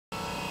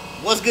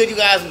What's good, you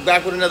guys? I'm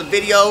back with another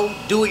video.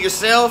 Do it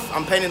yourself.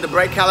 I'm painting the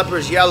brake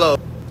calipers yellow.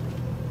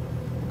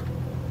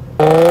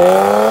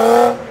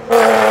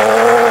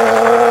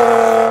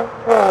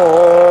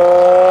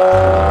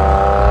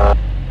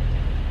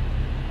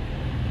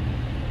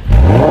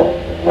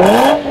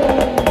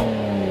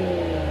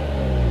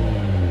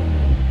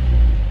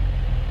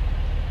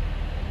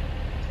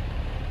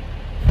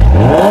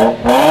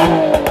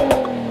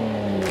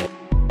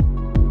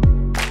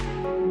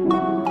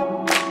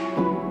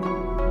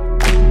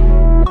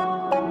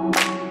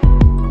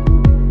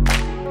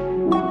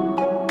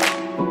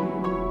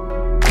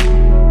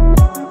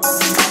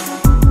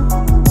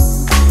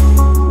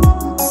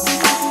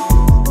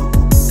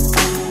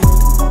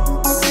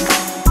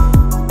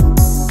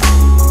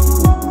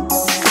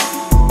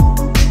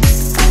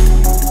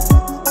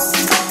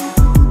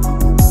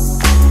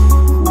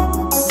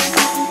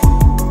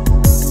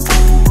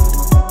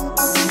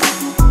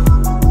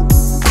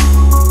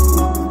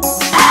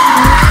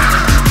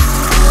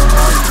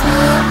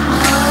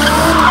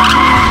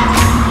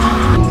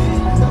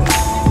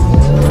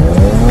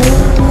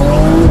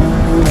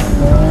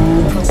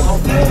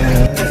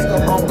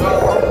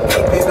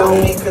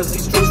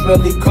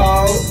 Really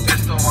cold. So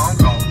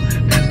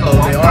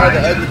they are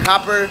the ugly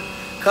copper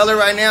color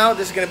right now.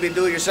 This is going to be a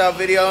do-it-yourself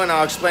video, and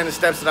I'll explain the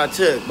steps that I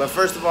took. But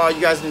first of all, you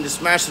guys need to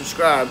smash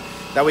subscribe.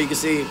 That way you can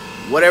see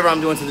whatever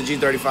I'm doing to the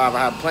G35. I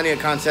have plenty of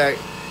content.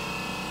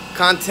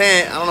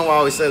 I don't know why I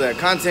always say that.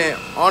 Content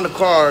on the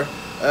car.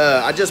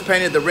 I just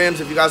painted the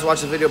rims. If you guys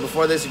watched the video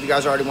before this, if you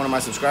guys are already one of my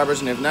subscribers,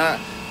 and if not,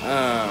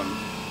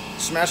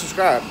 smash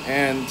subscribe.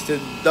 And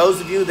to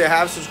those of you that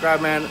have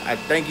subscribed, man, I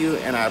thank you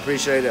and I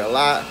appreciate it a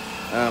lot.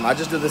 I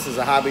just do this as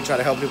a hobby, try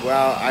to help people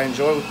out. I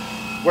enjoy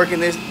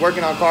working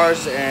on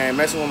cars and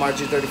messing with my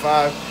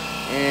G35.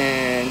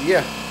 And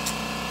yeah,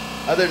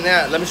 other than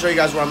that, let me show you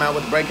guys where I'm at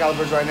with the brake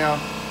calipers right now.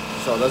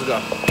 So let's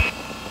go.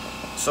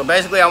 So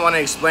basically, I want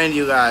to explain to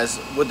you guys,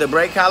 with the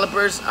brake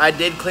calipers, I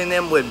did clean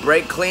them with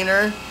brake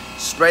cleaner,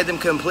 sprayed them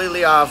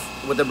completely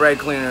off with the brake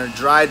cleaner,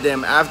 dried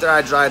them. After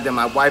I dried them,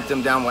 I wiped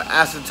them down with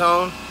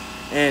acetone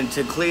and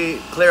to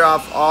clear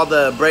off all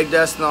the brake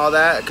dust and all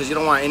that, because you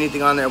don't want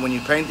anything on there when you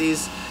paint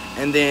these.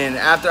 And then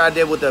after I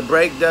did with the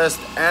brake dust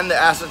and the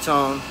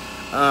acetone,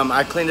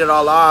 I cleaned it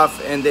all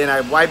off, and then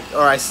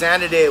I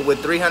sanded it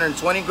with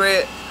 320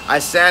 grit. I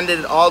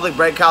sanded all the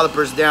brake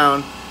calipers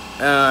down,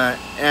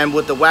 and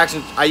with the wax,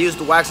 I used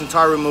the wax and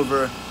tar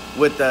remover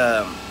with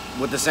the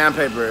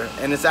sandpaper.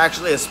 And it's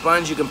actually a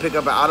sponge you can pick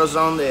up at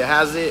AutoZone. It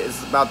has it.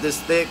 It's about this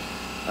thick.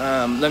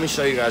 Let me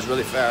show you guys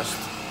really fast.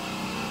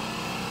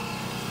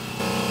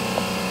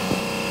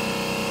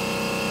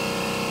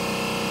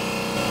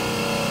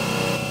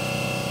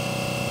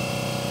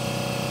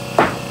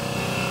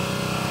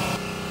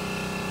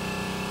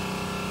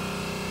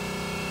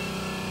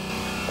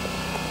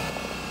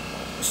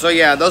 So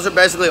yeah, those are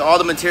basically all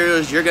the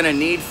materials you're gonna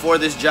need for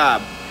this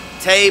job.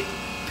 Tape,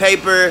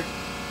 paper,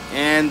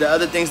 and the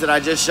other things that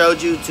I just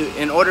showed you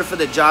in order for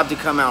the job to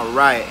come out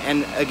right.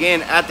 And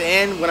again, at the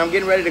end, when I'm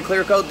getting ready to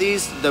clear coat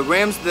the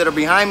rims that are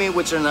behind me,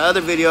 which are in the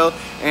other video,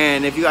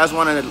 and if you guys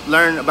wanna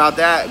learn about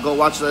that, go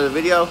watch the other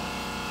video.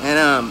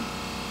 And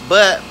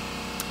but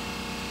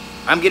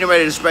I'm getting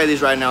ready to spray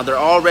these right now. They're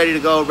all ready to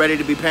go, ready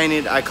to be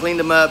painted. I cleaned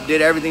them up,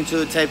 did everything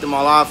to it, taped them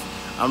all off.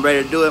 I'm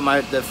ready to do it.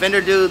 The fender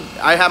dude,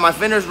 I had my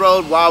fenders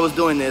rolled while I was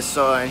doing this,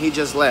 so and he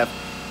just left.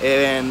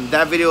 And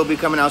that video will be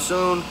coming out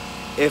soon.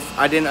 If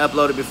I didn't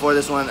upload it before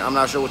this one, I'm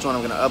not sure which one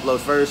I'm gonna upload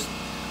first.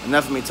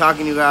 Enough of me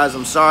talking, you guys.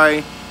 I'm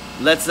sorry.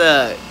 Let's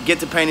get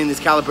to painting these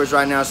calipers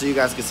right now so you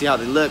guys can see how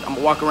they look. I'm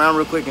gonna walk around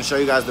real quick and show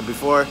you guys the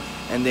before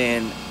and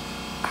then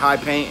how I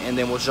paint, and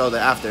then we'll show the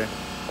after.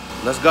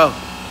 Let's go.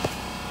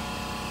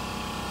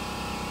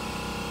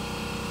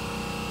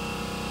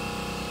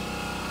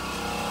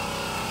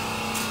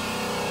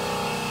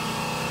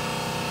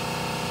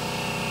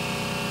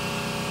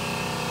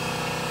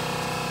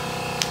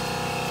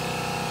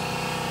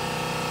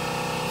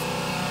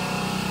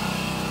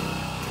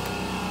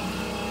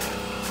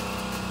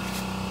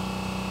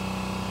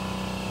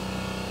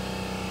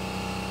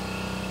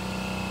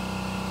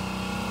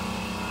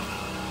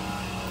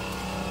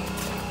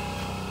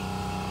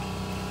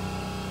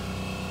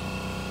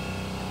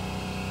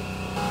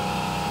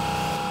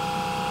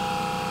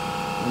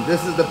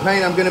 This is the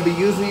paint I'm going to be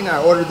using.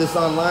 I ordered this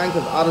online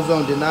because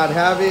AutoZone did not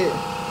have it.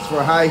 It's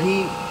for high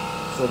heat,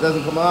 so it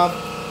doesn't come off.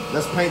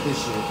 Let's paint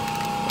this shit.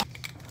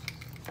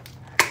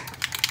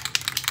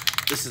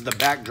 This is the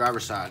back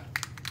driver's side.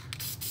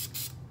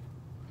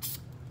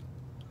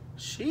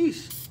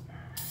 Sheesh.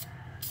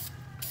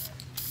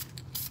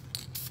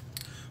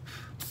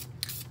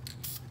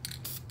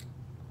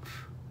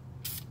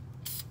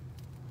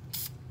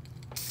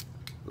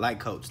 Light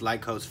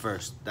coats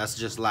first. That's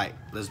just light.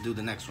 Let's do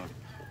the next one.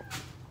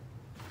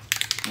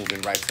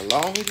 Moving right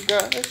along, you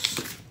guys.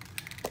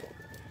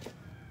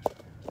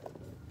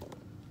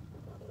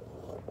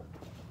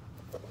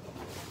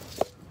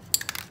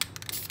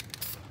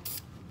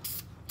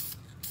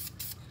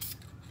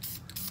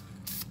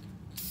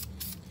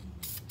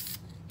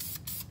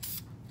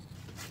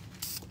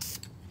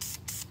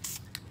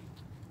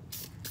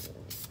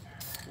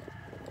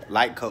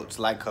 Light coats,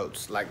 light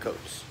coats, light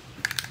coats.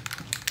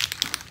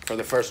 For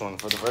the first one,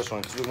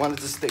 because we want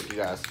it to stick, you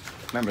guys.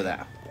 Remember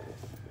that.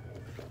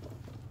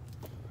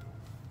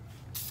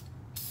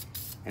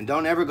 And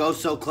don't ever go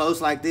so close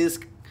like this.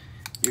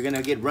 You're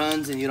gonna get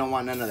runs and you don't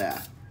want none of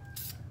that.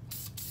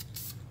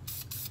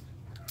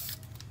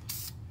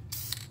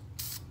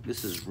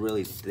 This is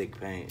really thick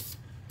paint.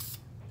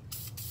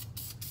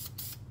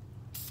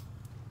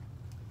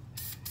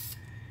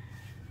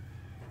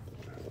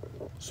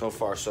 So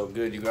far, so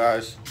good, you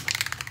guys.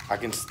 I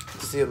can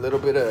see a little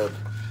bit of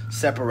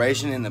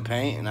separation in the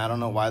paint, and I don't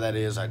know why that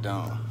is. I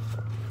don't.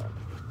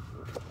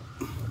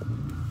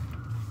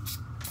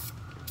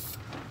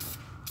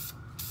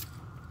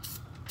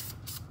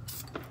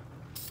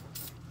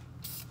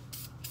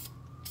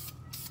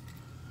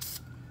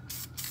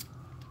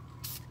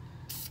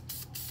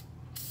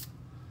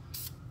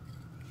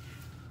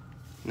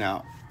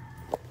 Now,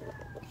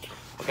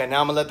 okay,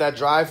 now I'm gonna let that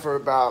dry for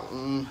about,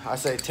 I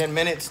say 10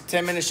 minutes.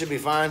 10 minutes should be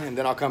fine, and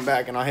then I'll come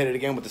back and I'll hit it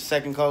again with the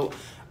second coat.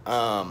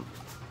 I'm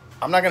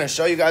not gonna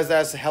show you guys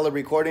that, it's a hella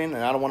recording, and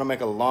I don't wanna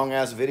make a long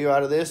ass video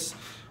out of this.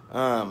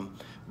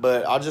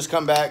 But I'll just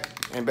come back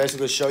and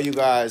basically show you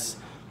guys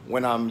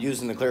when I'm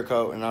using the clear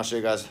coat, and I'll show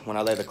you guys when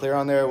I lay the clear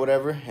on there or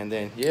whatever, and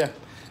then yeah.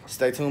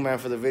 Stay tuned, man,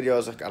 for the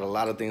videos. I've got a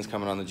lot of things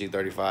coming on the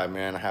G35,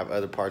 man. I have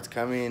other parts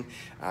coming.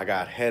 I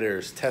got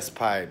headers, test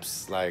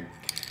pipes, like,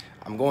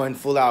 I'm going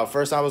full out.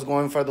 First, I was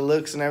going for the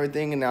looks and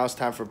everything, and now it's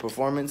time for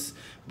performance.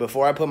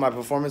 Before I put my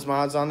performance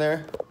mods on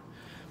there,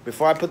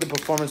 before I put the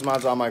performance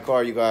mods on my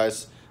car, you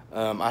guys,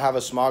 I have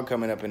a smog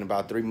coming up in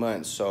about 3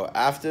 months. So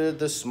after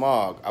the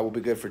smog, I will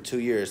be good for 2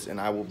 years, and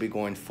I will be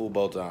going full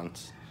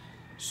bolt-ons.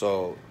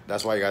 So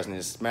that's why you guys need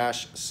to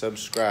smash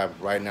subscribe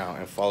right now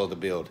and follow the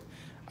build.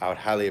 I would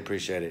highly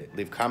appreciate it.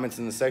 Leave comments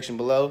in the section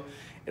below.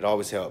 It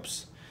always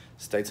helps.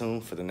 Stay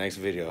tuned for the next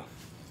video.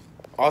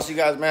 Also, you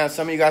guys, man,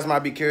 some of you guys might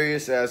be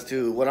curious as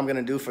to what I'm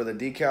gonna do for the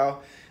decal.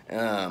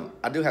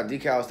 I do have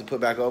decals to put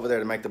back over there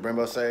to make the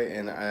Brembo say,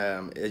 and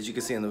as you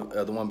can see in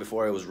the one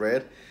before, it was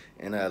red.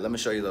 And let me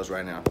show you those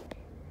right now.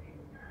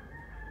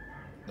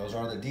 Those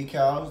are the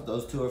decals.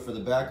 Those two are for the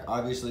back.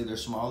 Obviously, they're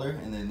smaller,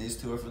 and then these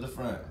two are for the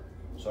front.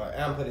 So I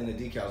am putting the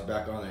decals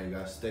back on there, you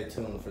guys. Stay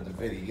tuned for the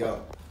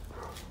video.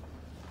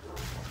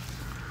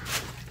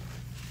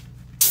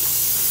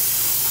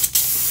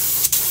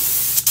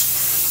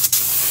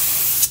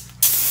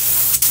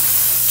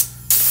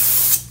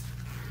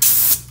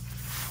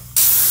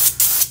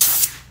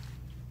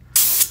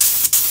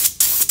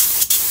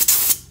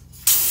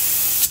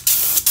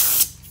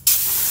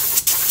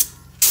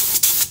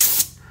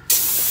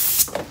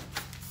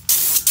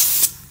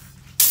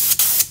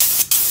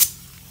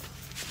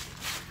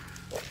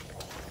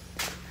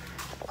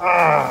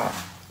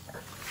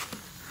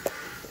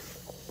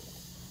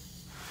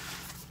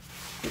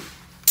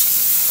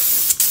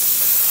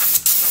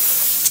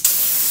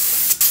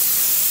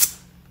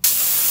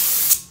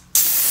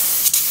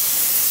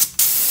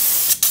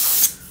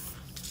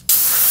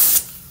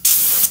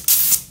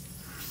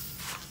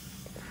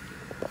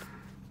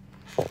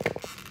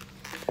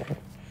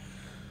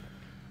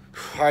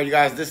 All right, you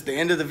guys, this is the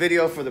end of the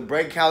video for the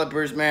brake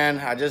calipers, man.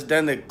 I just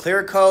done the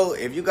clear coat.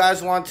 If you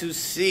guys want to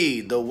see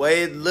the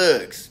way it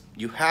looks,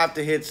 you have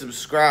to hit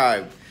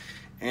subscribe.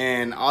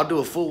 And I'll do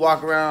a full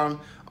walk around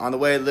on the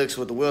way it looks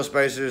with the wheel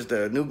spacers,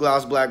 the new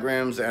gloss black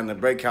rims, and the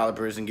brake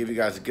calipers, and give you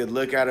guys a good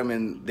look at them,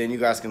 and then you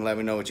guys can let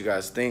me know what you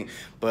guys think.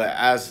 But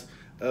as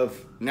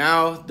of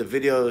now, the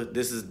video,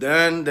 this is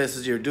done. This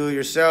is your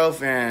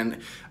do-it-yourself, and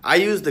I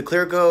use the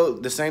clear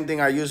coat, the same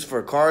thing I use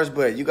for cars,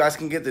 but you guys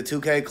can get the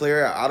 2K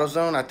clear at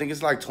AutoZone. I think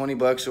it's like 20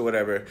 bucks or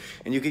whatever,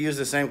 and you can use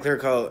the same clear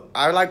coat.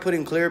 I like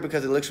putting clear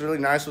because it looks really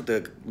nice with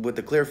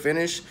the clear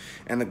finish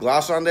and the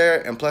gloss on there,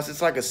 and plus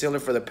it's like a sealer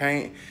for the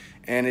paint,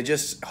 and it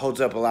just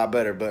holds up a lot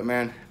better. But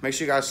man, make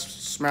sure you guys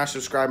smash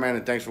subscribe, man,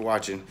 and thanks for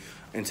watching.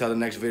 Until the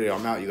next video,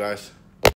 I'm out, you guys.